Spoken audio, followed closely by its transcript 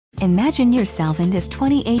Imagine yourself in this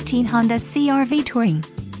 2018 Honda CR-V Touring.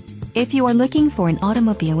 If you are looking for an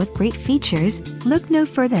automobile with great features, look no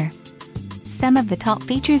further. Some of the top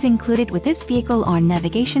features included with this vehicle are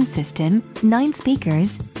navigation system, 9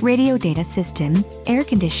 speakers, radio data system, air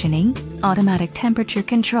conditioning, automatic temperature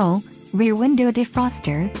control, rear window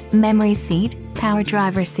defroster, memory seat, power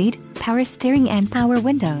driver seat, power steering and power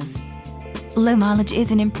windows. Low mileage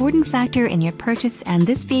is an important factor in your purchase, and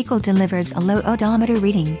this vehicle delivers a low odometer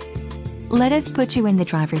reading. Let us put you in the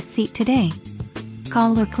driver's seat today.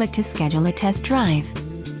 Call or click to schedule a test drive.